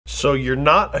So you're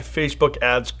not a Facebook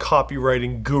ads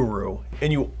copywriting guru,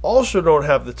 and you also don't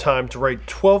have the time to write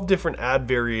 12 different ad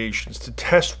variations to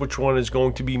test which one is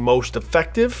going to be most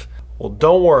effective? Well,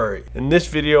 don't worry. In this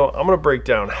video, I'm going to break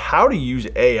down how to use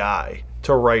AI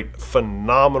to write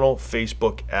phenomenal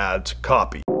Facebook ads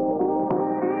copy.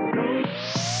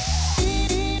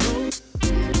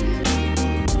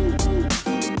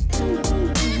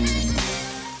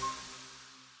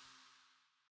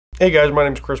 Hey guys, my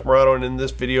name is Chris Morato, and in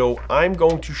this video, I'm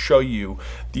going to show you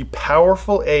the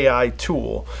powerful AI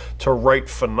tool to write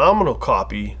phenomenal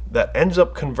copy that ends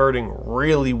up converting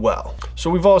really well. So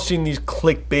we've all seen these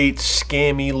clickbait,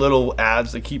 scammy little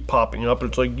ads that keep popping up.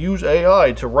 It's like, use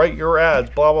AI to write your ads,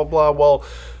 blah, blah, blah. Well,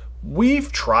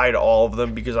 we've tried all of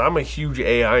them because I'm a huge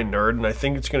AI nerd and I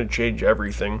think it's going to change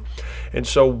everything. And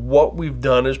so what we've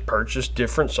done is purchase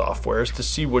different softwares to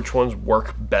see which ones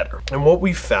work better. And what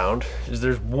we found is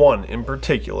there's one in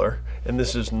particular, and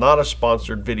this is not a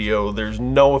sponsored video, there's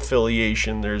no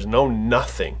affiliation, there's no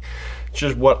nothing. It's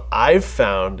just what I've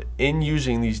found in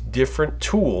using these different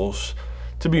tools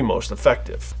to be most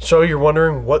effective. So you're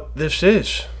wondering what this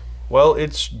is. Well,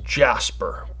 it's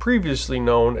Jasper, previously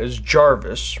known as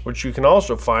Jarvis, which you can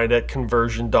also find at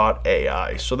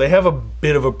Conversion.AI. So they have a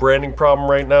bit of a branding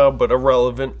problem right now, but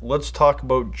irrelevant. Let's talk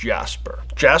about Jasper.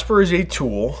 Jasper is a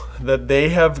tool that they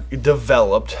have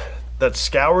developed that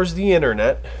scours the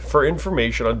internet for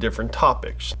information on different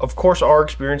topics. Of course, our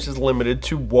experience is limited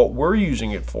to what we're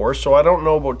using it for, so I don't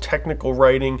know about technical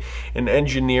writing and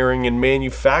engineering and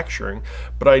manufacturing,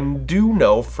 but I do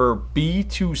know for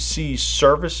B2C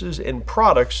services and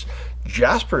products,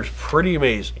 Jasper is pretty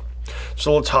amazing.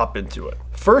 So let's hop into it.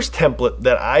 First template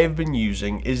that I've been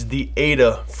using is the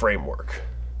AIDA Framework,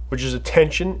 which is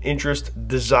attention, interest,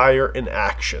 desire, and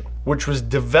action, which was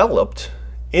developed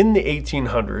in the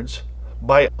 1800s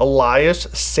by Elias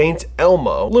St.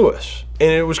 Elmo Lewis.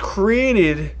 And it was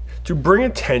created to bring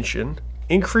attention,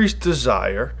 increase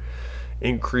desire,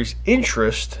 increase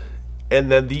interest,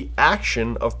 and then the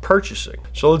action of purchasing.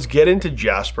 So let's get into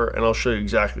Jasper and I'll show you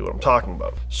exactly what I'm talking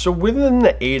about. So within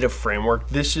the AIDA framework,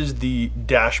 this is the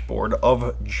dashboard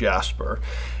of Jasper.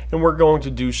 And we're going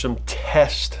to do some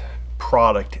test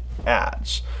product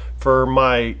ads for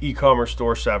my e-commerce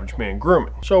store, Savage Man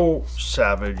Grooming. So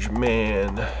Savage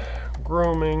Man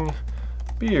Grooming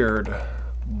Beard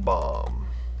Balm.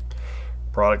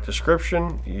 Product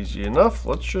description, easy enough.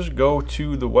 Let's just go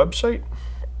to the website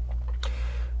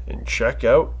and check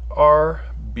out our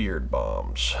beard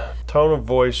balms. Tone of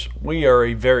voice, we are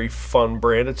a very fun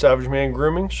brand at Savage Man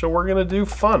Grooming, so we're gonna do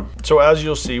fun. So as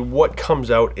you'll see, what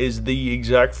comes out is the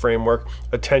exact framework: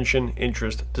 attention,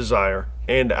 interest, desire,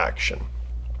 and action.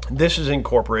 This is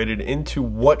incorporated into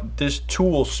what this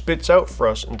tool spits out for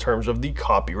us in terms of the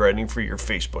copywriting for your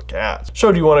Facebook ads.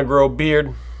 So do you want to grow a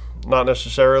beard? Not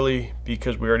necessarily,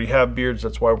 because we already have beards.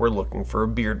 That's why we're looking for a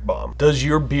beard balm. Does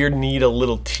your beard need a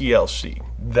little TLC?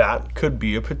 That could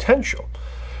be a potential.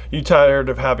 You tired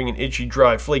of having an itchy,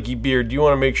 dry, flaky beard? Do you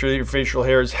want to make sure that your facial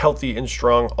hair is healthy and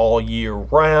strong all year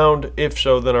round? If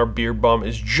so, then our beard balm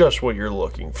is just what you're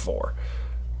looking for.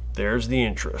 There's the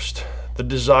interest. The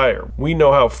desire. We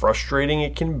know how frustrating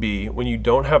it can be when you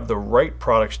don't have the right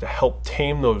products to help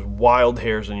tame those wild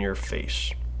hairs in your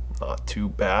face. Not too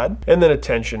bad. And then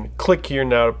attention. Click here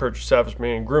now to purchase Savage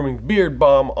Man Grooming Beard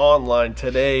Balm online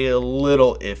today. A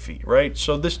little iffy, right?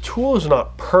 So this tool is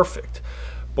not perfect,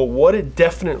 but what it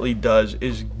definitely does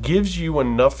is gives you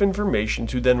enough information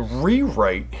to then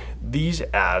rewrite these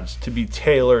ads to be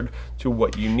tailored to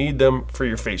what you need them for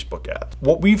your Facebook ads.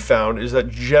 What we've found is that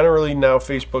generally now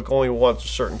Facebook only wants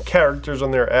certain characters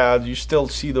on their ads. You still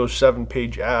see those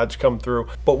 7-page ads come through,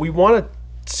 but we want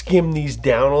to skim these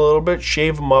down a little bit,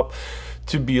 shave them up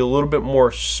to be a little bit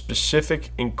more specific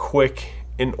and quick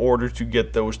in order to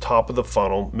get those top of the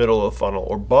funnel, middle of the funnel,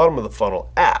 or bottom of the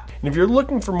funnel ad. And if you're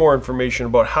looking for more information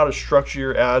about how to structure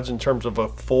your ads in terms of a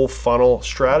full funnel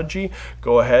strategy,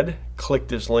 go ahead, click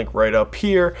this link right up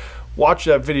here, watch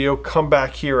that video, come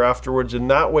back here afterwards, and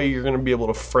that way you're going to be able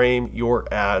to frame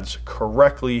your ads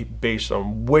correctly based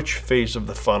on which phase of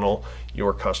the funnel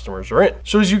your customers are in.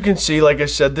 So as you can see, like I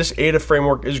said, this AIDA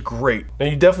framework is great. Now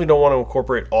you definitely don't want to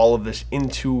incorporate all of this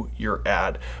into your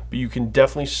ad, but you can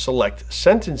definitely select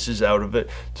sentences out of it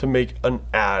to make an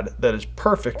ad that is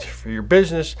perfect for your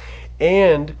business,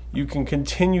 and you can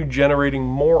continue generating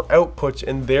more outputs,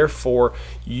 and therefore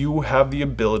you have the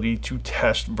ability to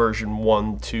test version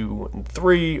 1, 2, and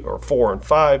 3, or 4 and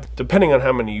 5, depending on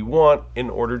how many you want, in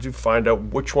order to find out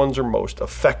which ones are most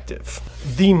effective.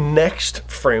 The next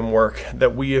framework framework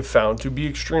that we have found to be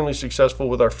extremely successful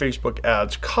with our Facebook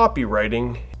ads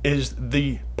copywriting is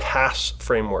the PASS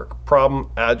framework: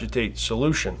 problem, agitate,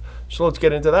 solution. So let's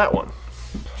get into that one.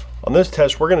 On this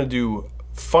test, we're going to do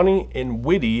funny and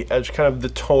witty as kind of the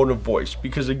tone of voice,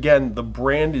 because again, the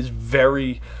brand is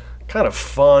very kind of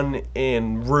fun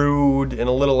and rude and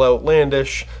a little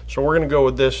outlandish. So we're going to go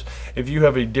with this. If you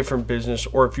have a different business,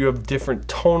 or if you have different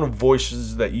tone of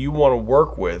voices that you want to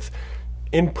work with,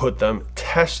 input them,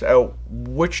 test out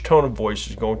which tone of voice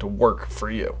is going to work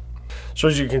for you. So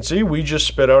as you can see, we just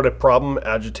spit out a problem,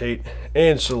 agitate,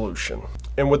 and solution.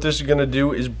 And what this is going to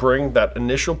do is bring that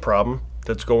initial problem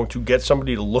that's going to get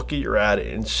somebody to look at your ad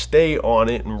and stay on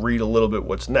it and read a little bit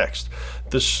what's next.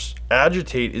 This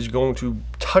agitate is going to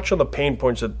touch on the pain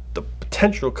points that the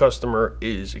potential customer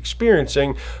is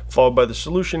experiencing, followed by the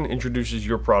solution introduces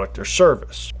your product or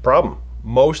service. Problem: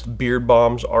 most beard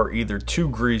balms are either too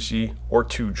greasy or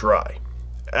too dry.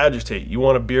 Agitate: you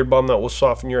want a beard balm that will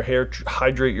soften your hair,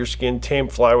 hydrate your skin, tame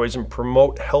flyaways, and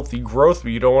promote healthy growth,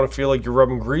 but you don't want to feel like you're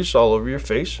rubbing grease all over your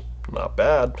face. Not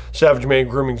bad. Savage Man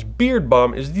Grooming's beard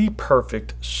balm is the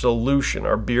perfect solution.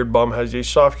 Our beard balm has a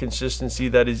soft consistency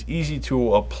that is easy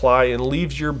to apply and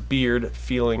leaves your beard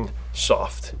feeling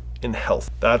soft and healthy.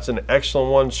 That's an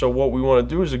excellent one. So what we want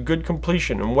to do is a good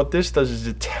completion, and what this does is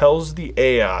it tells the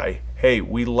AI, hey,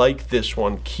 we like this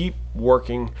one, keep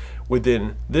working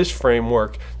within this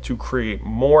framework to create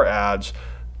more ads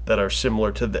that are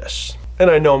similar to this. And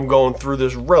I know I'm going through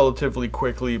this relatively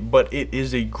quickly, but it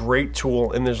is a great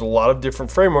tool, and there's a lot of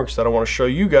different frameworks that I want to show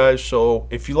you guys. So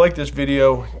if you like this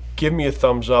video, give me a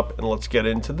thumbs up, and let's get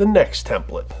into the next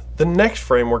template. The next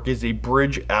framework is a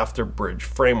bridge after bridge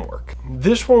framework.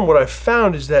 This one, what I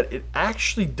found is that it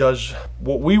actually does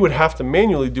what we would have to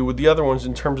manually do with the other ones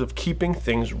in terms of keeping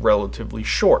things relatively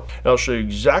short. And I'll show you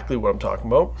exactly what I'm talking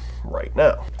about right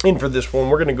now. And for this one,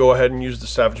 we're going to go ahead and use the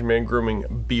Savage Man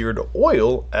Grooming beard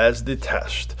oil as the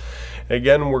test.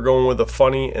 Again, we're going with a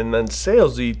funny and then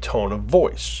salesy tone of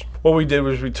voice. What we did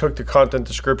was we took the content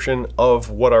description of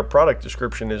what our product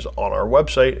description is on our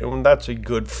website, and that's a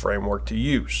good framework to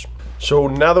use. So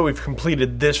now that we've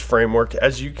completed this framework,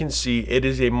 as you can see, it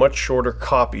is a much shorter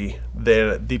copy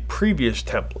than the previous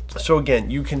template. So again,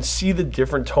 you can see the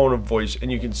different tone of voice,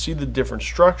 and you can see the different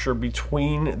structure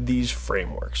between these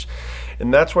frameworks.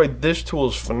 And that's why this tool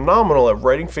is phenomenal at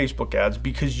writing Facebook ads,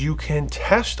 because you can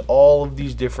test all of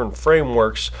these different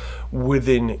frameworks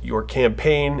within your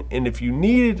campaign. And if you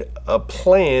need a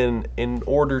plan in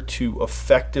order to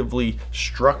effectively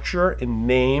structure and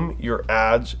name your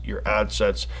ads, your ad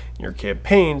sets, and your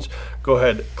campaigns, go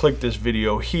ahead, click this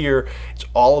video here. It's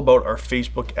all about our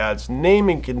Facebook ads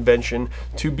naming convention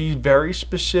to be very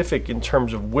specific in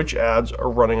terms of which ads are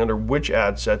running under which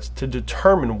ad sets to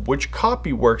determine which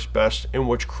copy works best and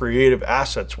which creative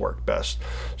assets work best.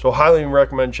 So highly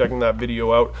recommend checking that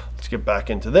video out. Let's get back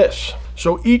into this.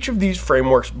 So each of these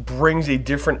frameworks brings a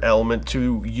different element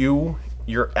to you,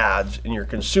 your ads, and your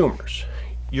consumers.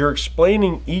 You're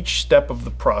explaining each step of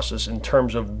the process in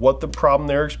terms of what the problem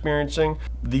they're experiencing,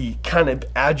 the kind of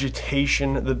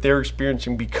agitation that they're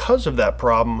experiencing because of that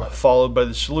problem, followed by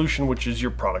the solution, which is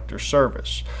your product or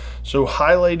service. So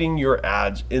highlighting your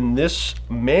ads in this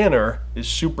manner is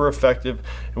super effective.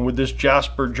 And with this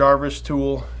Jasper Jarvis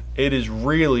tool, it is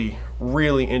really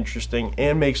interesting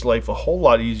and makes life a whole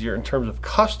lot easier in terms of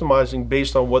customizing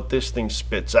based on what this thing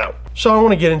spits out. So I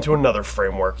want to get into another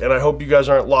framework, and I hope you guys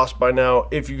aren't lost by now.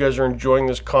 If you guys are enjoying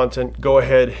this content, go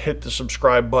ahead, hit the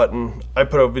subscribe button. I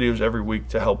put out videos every week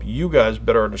to help you guys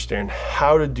better understand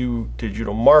how to do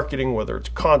digital marketing, whether it's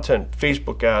content,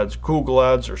 Facebook ads, Google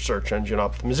ads, or search engine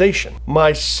optimization.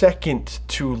 My second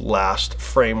to last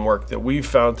framework that we've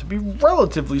found to be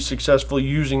relatively successful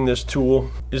using this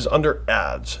tool is under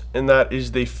ads, and that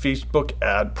is the Facebook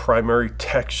ad primary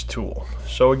text tool.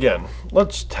 So again,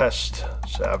 let's test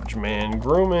Savage Man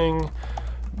Grooming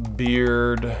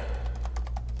beard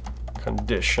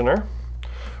conditioner.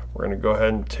 We're going to go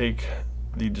ahead and take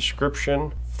the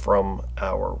description from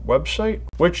our website,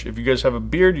 which if you guys have a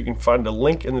beard, you can find a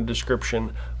link in the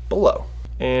description below.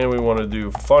 And we want to do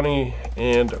funny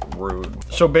and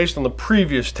rude. So based on the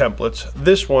previous templates,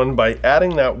 this one, by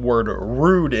adding that word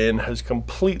rude in, has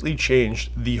completely changed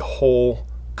the whole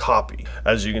copy.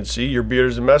 As you can see, your beard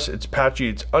is a mess, it's patchy,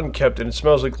 it's unkempt, and it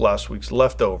smells like last week's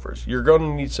leftovers. You're going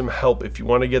to need some help if you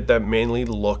want to get that manly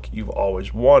look you've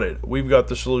always wanted. We've got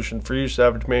the solution for you.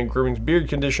 Savage Man Grooming's beard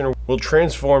conditioner will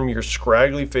transform your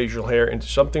scraggly facial hair into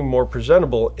something more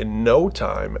presentable in no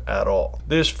time at all.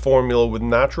 This formula with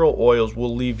natural oils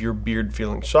will leave your beard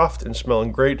feeling soft and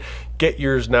smelling great. Get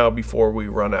yours now before we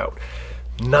run out.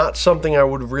 not something I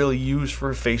would really use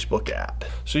for a Facebook ad.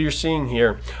 So you're seeing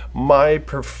here, my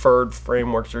preferred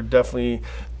frameworks are definitely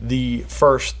the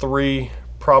first three: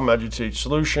 problem, agitate,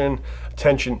 solution,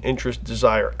 attention, interest,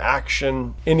 desire,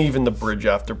 action, and even the bridge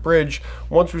after bridge.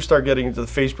 Once we start getting into the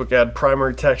Facebook ad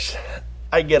primary text,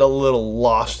 I get a little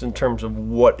lost in terms of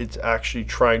what it's actually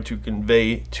trying to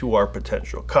convey to our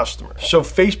potential customers. So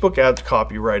Facebook ads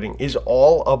copywriting is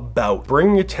all about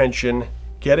bringing attention,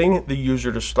 getting the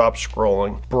user to stop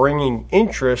scrolling, bringing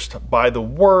interest by the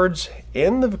words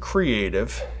and the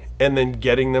creative, and then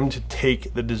getting them to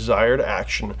take the desired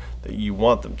action that you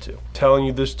want them to. Telling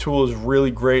you this tool is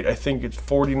really great. I think it's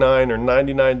 $49 or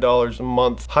 $99 a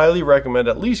month. Highly recommend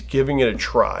at least giving it a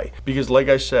try, because like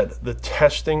I said, the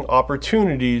testing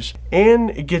opportunities, and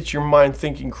it gets your mind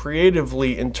thinking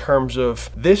creatively in terms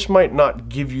of this might not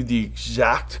give you the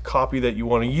exact copy that you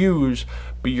want to use,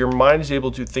 but your mind is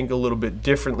able to think a little bit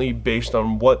differently based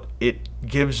on what it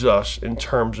gives us in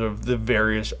terms of the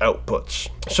various outputs.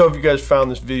 So if you guys found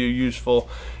this video useful,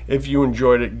 if you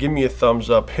enjoyed it, give me a thumbs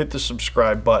up, hit the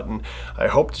subscribe button. I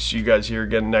hope to see you guys here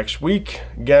again next week.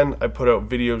 Again, I put out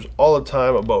videos all the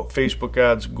time about Facebook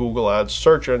ads, Google ads,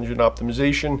 search engine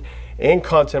optimization, and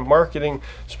content marketing,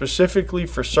 specifically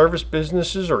for service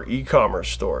businesses or e-commerce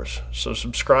stores. So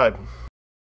subscribe.